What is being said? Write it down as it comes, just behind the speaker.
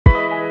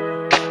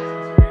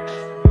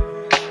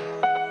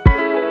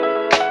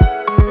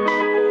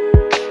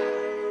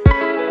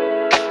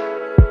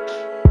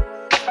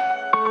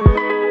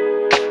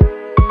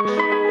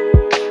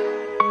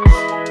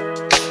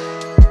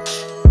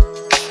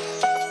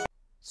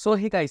So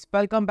hey guys,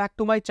 welcome back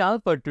to my channel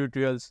for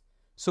tutorials.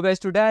 So guys,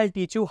 today I'll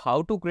teach you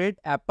how to create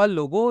Apple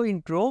logo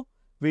intro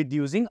with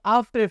using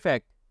After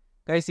Effects.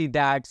 Guys, see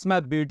that's my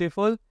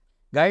beautiful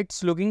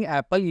guys looking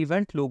Apple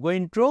event logo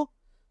intro.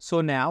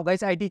 So now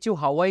guys, I teach you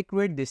how I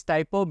create this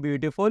type of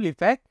beautiful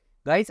effect.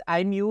 Guys, I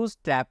use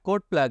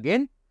trapcode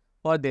plugin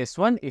for this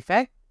one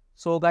effect.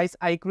 So guys,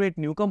 I create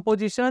new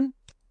composition,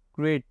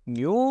 create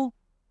new,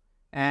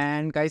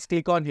 and guys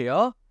click on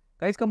here.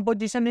 Guys,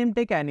 composition name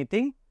take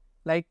anything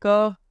like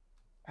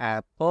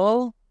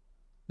Apple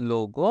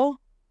logo,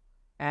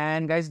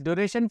 and guys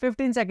duration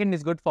 15 seconds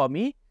is good for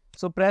me,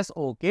 so press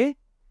OK.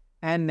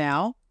 And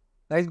now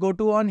guys go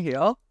to on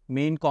here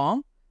main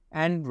comp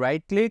and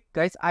right click.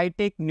 Guys, I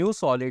take new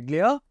solid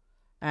layer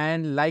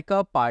and like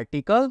a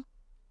particle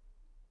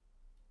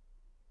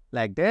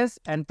like this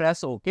and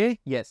press OK.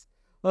 Yes,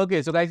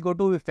 okay. So guys, go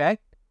to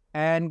effect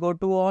and go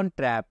to on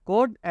trap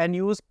code and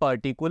use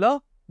particular,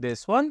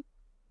 this one,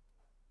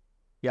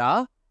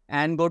 yeah,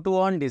 and go to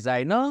on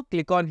designer,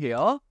 click on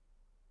here.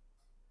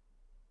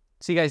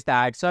 See guys,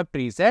 that's our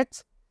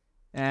presets,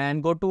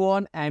 and go to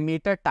on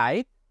emitter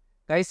type.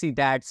 Guys, see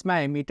that's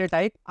my emitter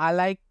type. I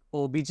like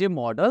OBJ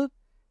model,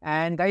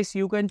 and guys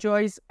you can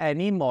choose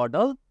any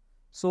model.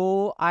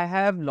 So I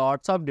have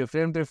lots of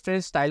different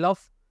style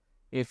of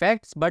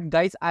effects, but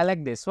guys I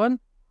like this one,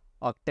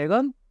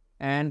 octagon,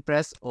 and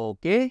press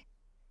OK.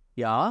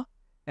 Yeah,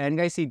 and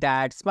guys see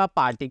that's my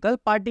particle.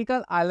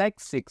 I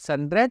like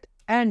 600,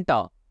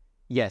 enter.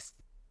 Yes,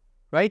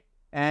 right.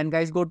 And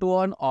guys go to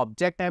on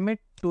object emit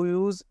to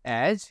use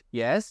edge.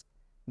 Yes,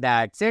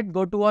 that's it.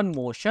 Go to on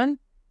motion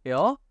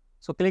here.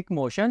 So click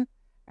motion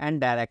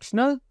and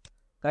directional.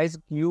 Guys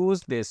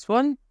use this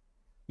one.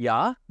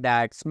 Yeah,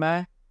 that's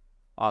my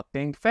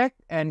octane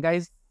effect. And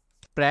guys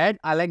spread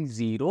I like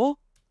 0.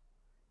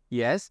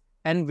 Yes,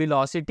 and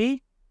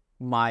velocity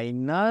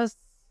minus.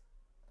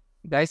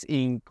 Guys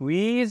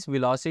increase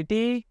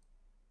velocity.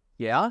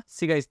 Yeah,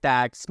 see guys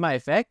that's my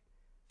effect.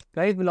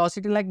 Guys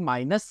velocity like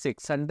minus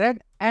 600,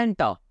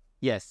 enter.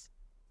 Yes,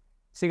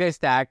 see guys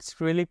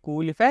that's really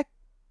cool effect.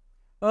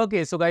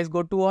 Okay, so guys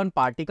go to on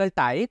particle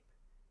type,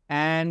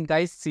 and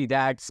guys see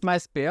that's my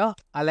sphere.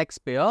 I like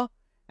sphere,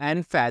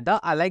 and feather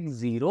I like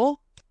 0.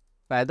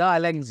 Feather I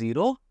like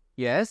 0.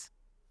 Yes,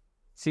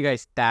 see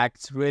guys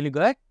that's really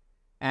good.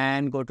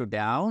 And go to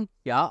down.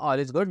 Yeah, all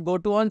is good. Go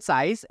to on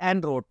size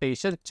and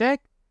rotation check,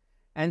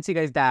 and see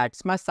guys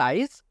that's my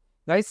size.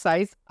 Guys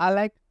size I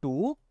like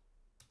 2.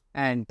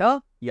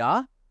 Enter.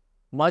 Yeah,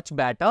 much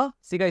better.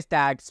 See guys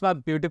that's my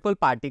beautiful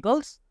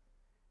particles.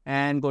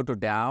 And go to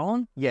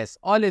down. Yes,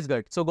 all is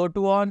good. So go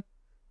to on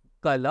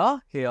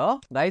color here.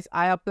 Guys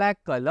I apply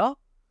color.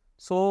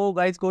 So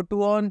guys go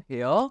to on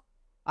here.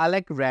 I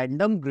like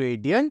random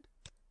gradient.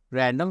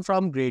 Random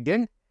from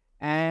gradient.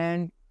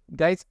 And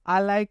guys I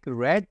like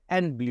red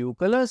and blue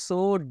color.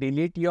 So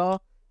delete your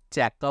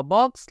checker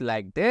box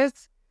like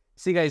this.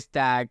 See guys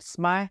that's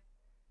my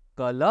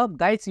color.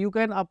 Guys you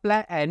can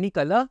apply any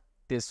color.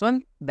 This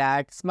one,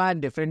 that's my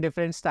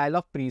different style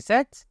of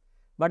presets,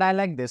 but I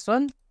like this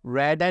one,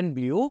 red and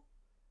blue.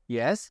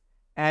 Yes,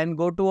 and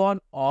go to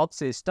on org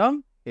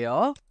system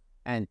here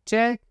and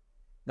check.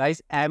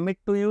 Guys emit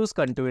to use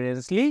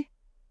continuously.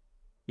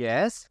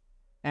 Yes,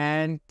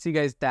 and see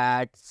guys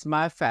that's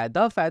my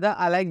feather.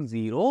 I like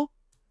 0.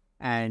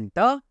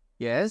 Enter.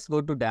 Yes, go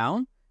to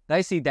down.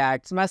 Guys see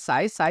that's my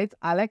size.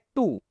 I like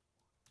 2.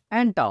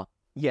 Enter.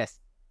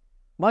 Yes,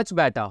 much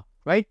better,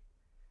 right?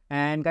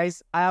 And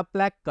guys I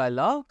apply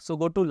color, so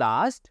go to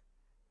last,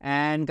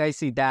 and guys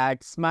see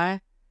that's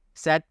my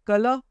set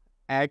color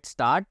at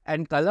start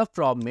and color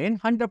from main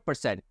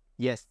 100%.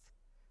 Yes,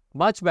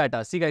 much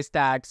better. See guys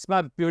that's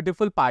my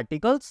beautiful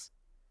particles.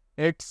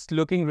 It's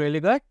looking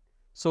really good.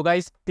 So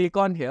guys click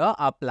on here,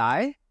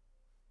 apply.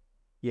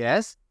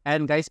 Yes,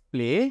 and guys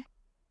play.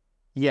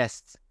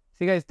 Yes,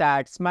 see guys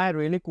that's my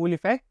really cool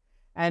effect.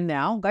 And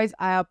now guys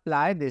I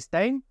apply this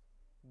time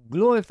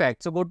glow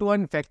effect. So go to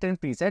an effect and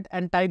preset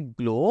and type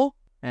glow,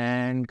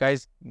 and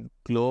guys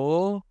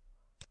glow,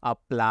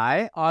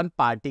 apply on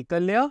particle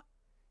layer.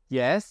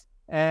 Yes,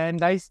 and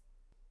guys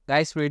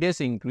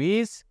radius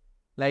increase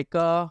like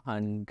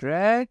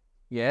 100.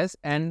 Yes,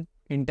 and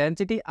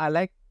intensity I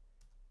like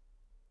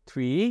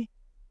 3.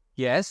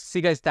 Yes,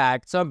 see guys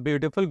that's a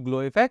beautiful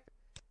glow effect.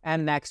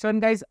 And next one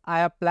guys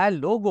I apply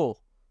logo.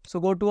 So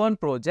go to on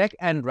project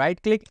and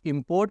right click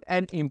import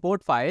and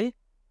import file.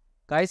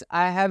 Guys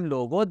I have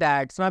logo,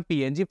 that's my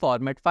PNG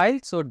format file,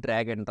 so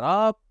drag and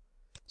drop.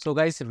 So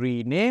guys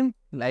rename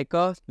like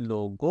a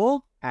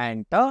logo,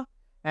 enter,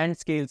 and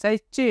scale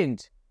size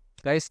change.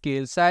 Guys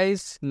scale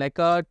size like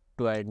a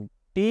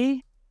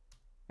 20,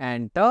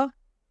 enter.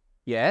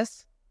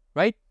 Yes,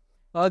 right.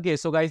 Okay,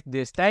 so guys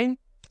this time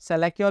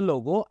select your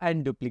logo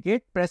and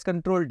duplicate, press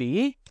Ctrl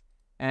D,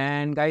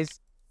 and guys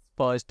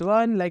first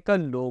one like a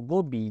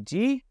logo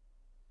BG.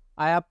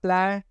 I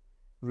apply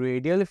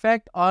radial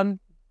effect on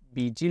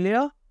BG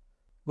layer.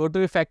 Go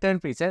to effect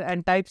and preset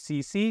and type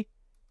CC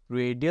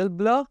radial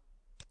blur.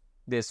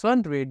 This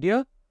one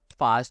radial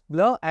fast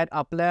blur and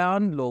apply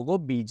on logo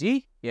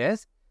BG.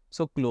 Yes,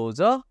 so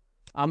closer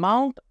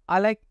Amount, I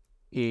like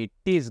 80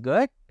 is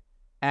good.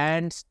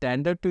 And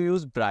standard to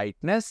use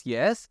brightness,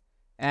 yes.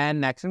 And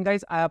next one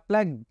guys, I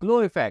apply glow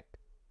effect.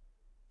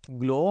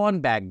 Glow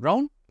on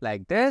background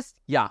like this.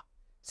 Yeah.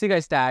 See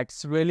guys,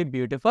 that's really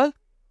beautiful.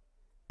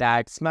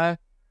 That's my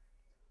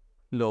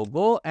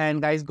logo.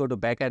 And guys, go to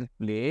back and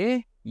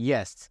play.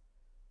 Yes.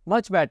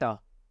 Much better.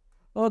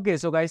 Okay,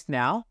 so guys,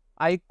 now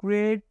I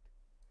create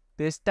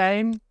this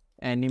time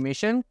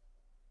animation.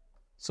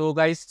 So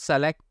guys,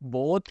 select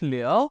both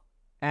layer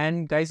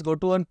and guys go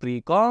to on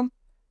precom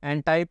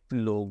and type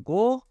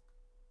logo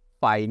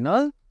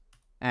final,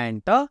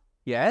 enter,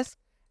 yes.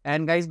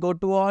 And guys go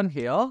to on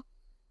here,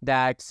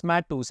 that's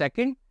my 2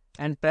 second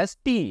and press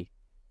T.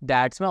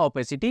 That's my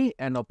opacity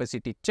and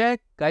opacity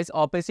check. Guys,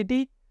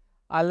 opacity,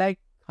 I like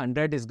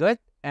 100 is good.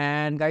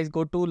 And guys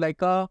go to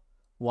like a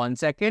 1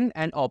 second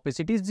and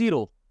opacity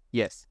 0.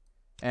 Yes.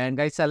 And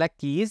guys select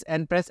keys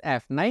and press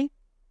F9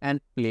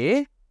 and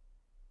play.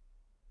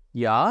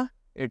 Yeah,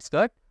 it's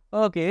good.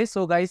 Okay,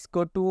 so guys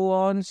go to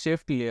on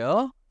shift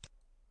layer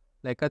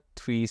like a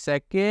 3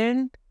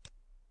 second.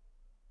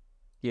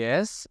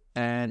 Yes,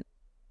 and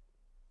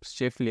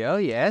shift layer,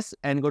 yes,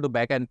 and go to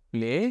back and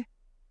play.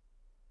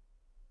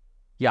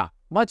 Yeah,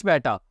 much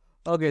better.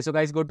 Okay, so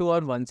guys go to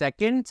on 1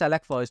 second,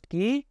 select first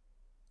key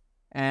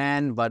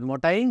and one more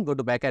time, go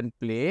to back and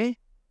play.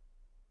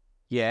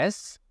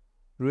 Yes,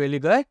 really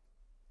good.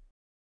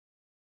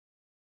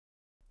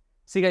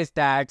 See guys,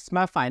 that's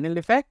my final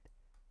effect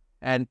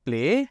and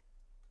play.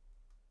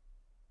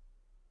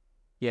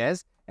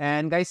 Yes,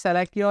 and guys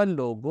select your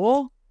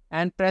logo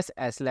and press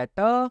S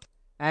letter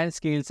and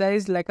scale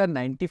size like a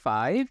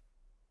 95.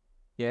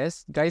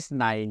 Yes, guys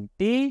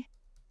 90.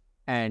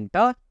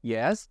 Enter.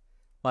 Yes,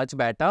 much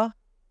better.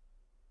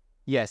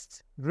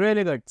 Yes,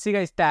 really good. See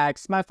guys,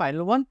 that's my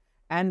final one.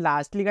 And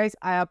lastly guys,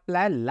 I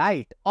apply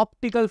light,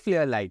 optical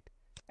flare light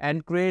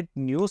and create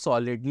new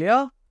solid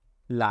layer,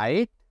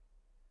 light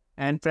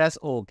and press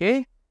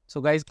OK. So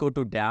guys go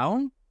to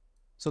down.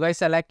 So guys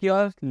select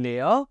your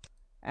layer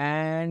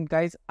and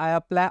guys I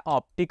apply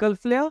optical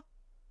flare.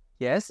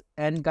 Yes,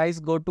 and guys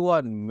go to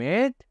on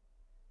mid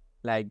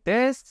like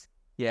this.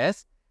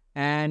 Yes,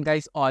 and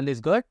guys all is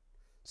good.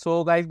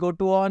 So guys go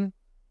to on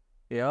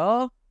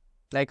here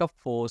like a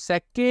 4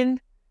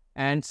 second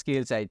and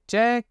scale size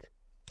check.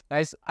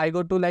 Guys I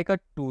go to like a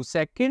 2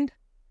 second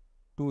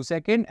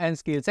and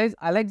scale size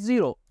I like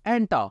 0.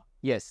 Enter.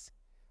 Yes.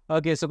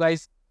 Okay, so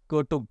guys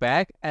go to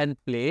back and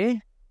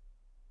play.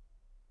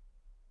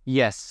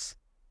 Yes,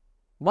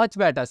 much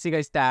better. See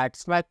guys,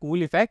 that's my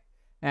cool effect.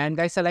 And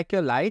guys select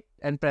your light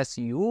and press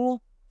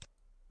U.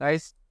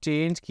 Guys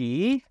change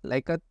key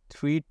like a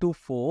 3 to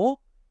 4.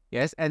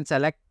 Yes, and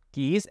select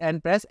keys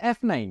and press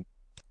F9.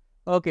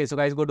 Okay, so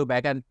guys go to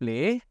back and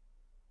play.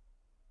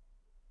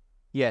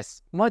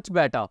 Yes, much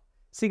better.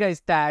 See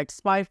guys,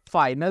 that's my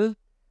final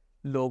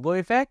logo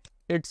effect.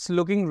 It's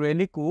looking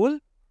really cool.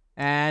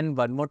 And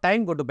one more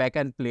time, go to back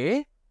and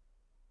play.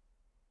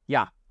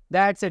 Yeah,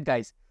 that's it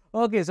guys.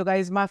 Okay, so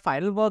guys, my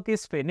final work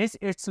is finished.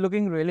 It's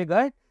looking really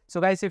good.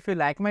 So guys, if you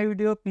like my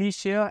video, please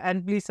share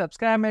and please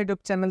subscribe my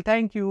YouTube channel.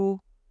 Thank you.